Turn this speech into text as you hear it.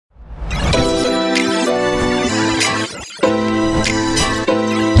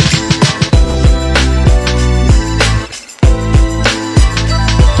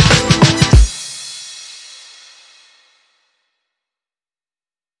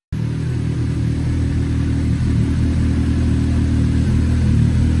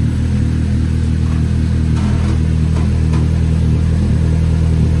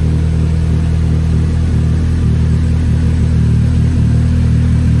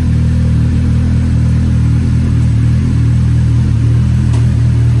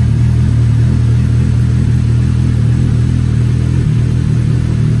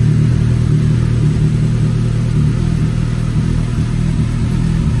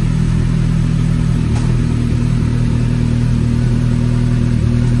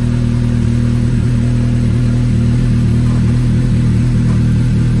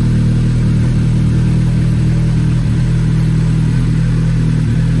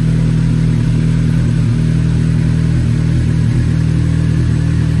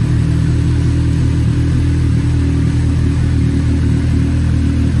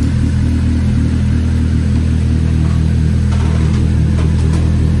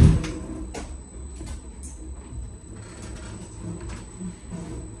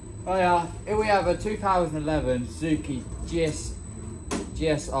Here we have a 2011 Suzuki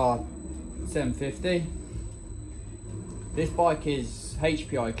GSR750. This bike is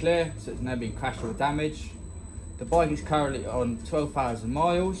HPI clear, so it's never been crashed or damaged. The bike is currently on 12,000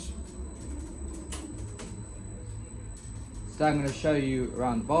 miles. So I'm going to show you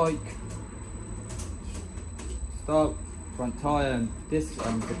around the bike. Start, front tyre and discs are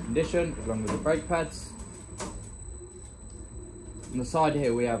in good condition, along with the brake pads. On the side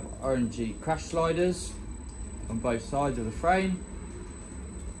here we have orangey crash sliders on both sides of the frame.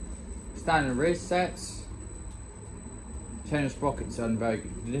 Standard rear sets. Chain and sprockets are in very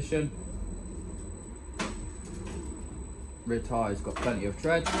good condition. Rear tyres got plenty of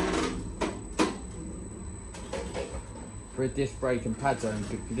tread. Rear disc brake and pads are in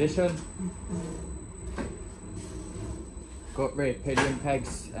good condition. Got rear pillion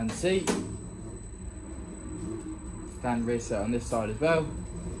pegs and seat. Standard rear set on this side as well.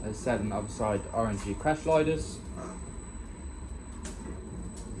 As said on the other side, orangey crash sliders.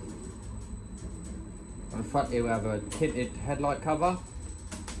 On the front here we have a tinted headlight cover.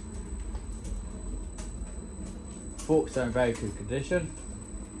 Forks are in very good condition.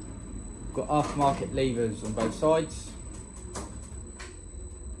 Got aftermarket levers on both sides.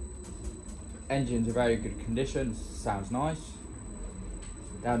 Engine's in very good condition, sounds nice.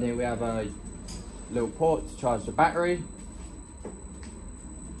 Down here we have a little port to charge the battery.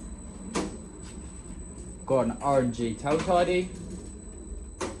 Got an orangey tail tidy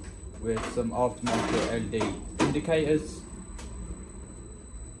with some aftermarket LED indicators.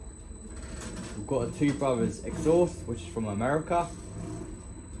 We've got a Two Brothers exhaust, which is from America.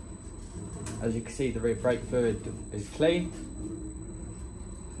 As you can see, the rear brake fluid is clean.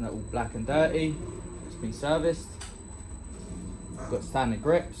 It's not all black and dirty. It's been serviced. We've got standard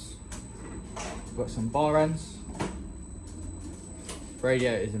grips. We've got some bar ends.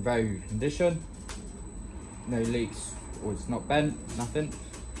 Radiator is in very good condition. No leaks, or it's not bent, nothing.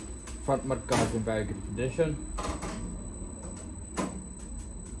 Front mudguard is in very good condition.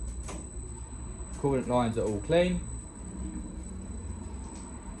 Coolant lines are all clean.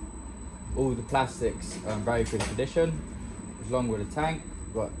 All the plastics are in very good condition, along with a tank.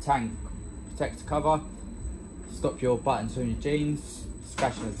 We've got a tank protector cover. Stop your buttons on your jeans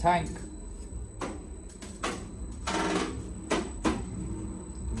scratching the tank.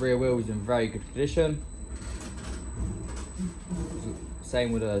 The rear wheel is in very good condition.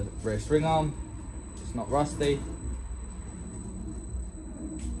 Same with the rear swing arm, it's not rusty.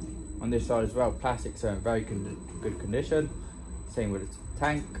 On this side as well, plastics are in very good condition. Same with the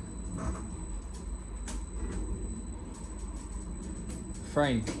tank.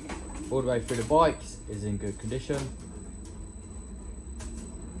 Frame all the way through the bike is in good condition.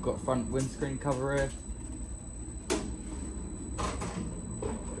 Got front windscreen cover here.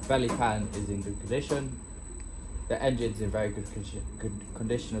 The belly pan is in good condition. The engine's in very good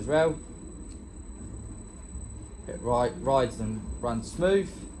condition as well. It rides and runs smooth.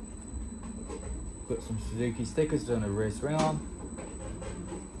 Got some Suzuki stickers on the rear swing arm.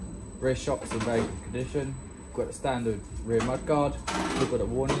 Rear shocks in very good condition. Got a standard rear mudguard. We've got the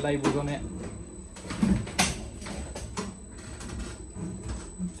warning labels on it.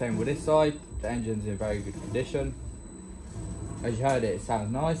 Same with this side. The engine's in very good condition. As you heard it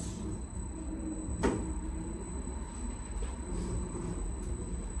sounds nice.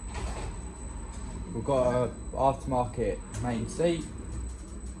 We've got an aftermarket main seat,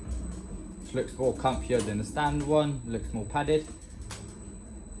 which looks more comfier than the standard one, looks more padded.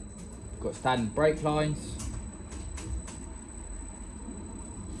 Got standard brake lines.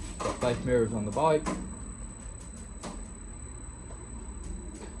 Got both mirrors on the bike.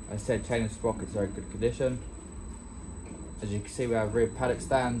 As I said, chain and sprockets are in good condition. As you can see, we have rear paddock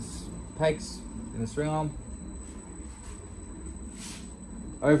stands, pegs in the swing arm.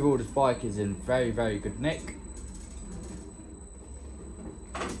 Overall, this bike is in very good nick.